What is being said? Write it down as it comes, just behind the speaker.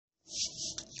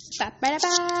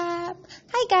Ba-ba-da-ba.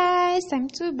 Hi guys, I'm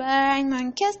Tuba. I'm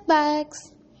on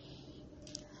castbox.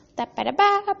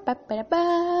 Ba-ba-da-ba.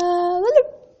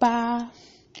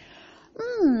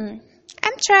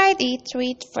 I'm tried it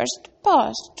with first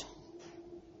posts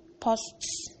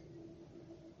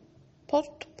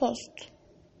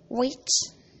which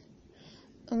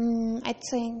I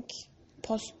think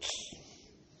posts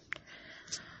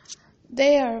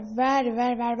they are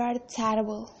very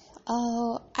terrible.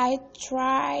 I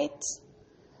tried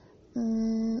a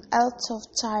lot of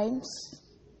times.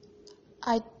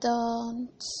 I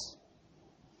don't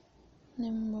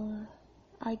remember.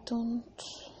 I don't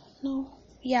know.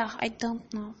 Yeah, I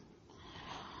don't know.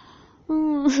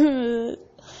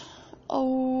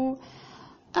 Oh,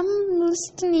 I'm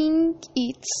listening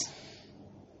it.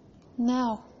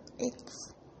 Now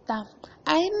it's done.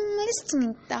 I'm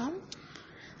listening them.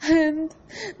 And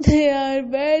they are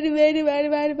very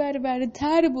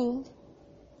terrible.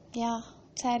 Yeah,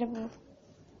 terrible.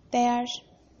 They are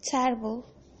terrible.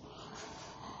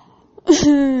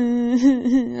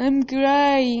 I'm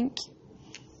crying.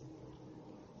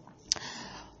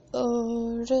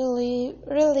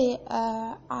 Really,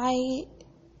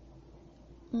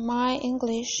 my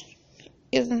English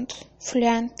isn't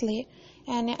fluently,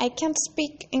 and I can't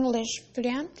speak English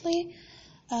fluently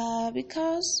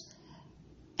because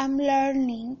I'm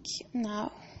learning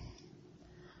now.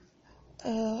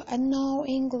 I know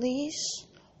English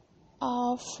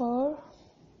for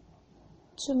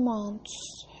 2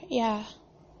 months. Yeah,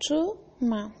 2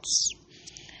 months.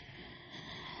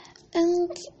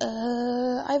 And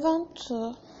I want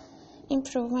to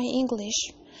improve my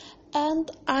English. And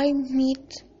I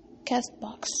meet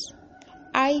castbox.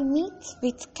 I meet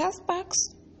with castbox.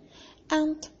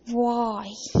 And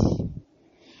why?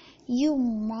 You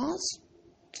must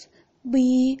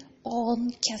be on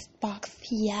castbox.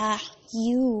 Yeah,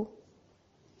 you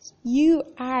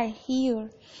are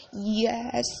here.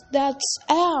 Yes, that's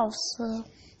awesome.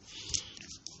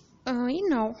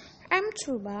 I'm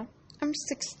Tuba. I'm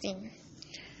 16.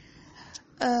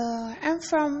 I'm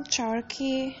from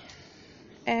Turkey.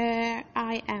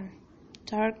 I am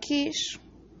Turkish.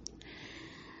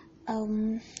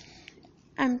 I'm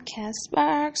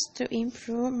castbox to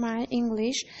improve my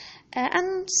English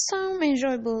and some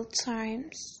enjoyable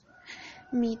times.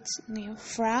 Meet new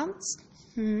friends.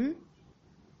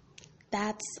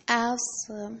 That's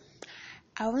awesome.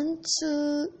 I want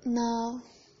to know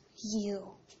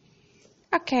you.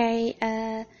 Okay,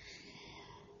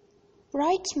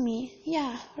 write me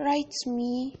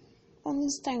on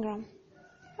Instagram.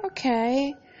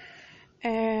 Okay,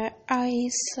 I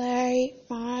say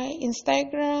my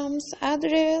Instagram's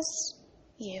address.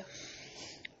 Yeah.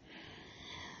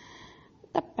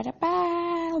 I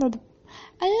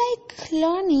like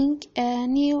learning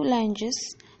new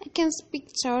languages. I can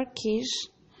speak Turkish.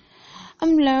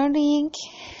 I'm learning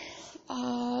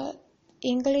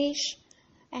English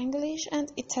and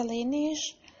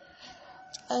Italianish.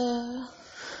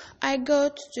 I go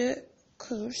to the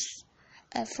course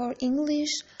for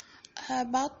English,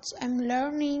 but I'm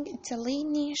learning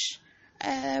Italianish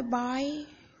by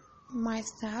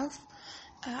myself.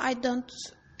 I don't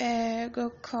go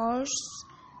course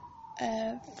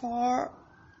for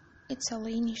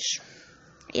Italianish.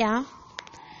 Yeah,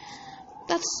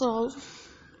 that's all.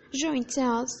 Join to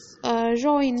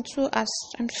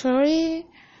us. I'm sorry.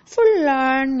 For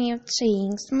learn new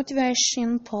things,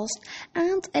 motivation posts,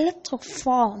 and a lot of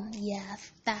fun.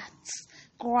 Yes, that's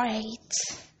great.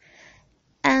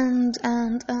 And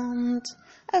a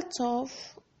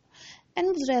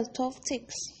lot of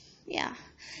tips. Yeah.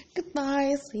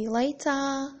 Goodbye. See you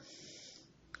later.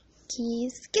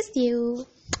 Kiss you.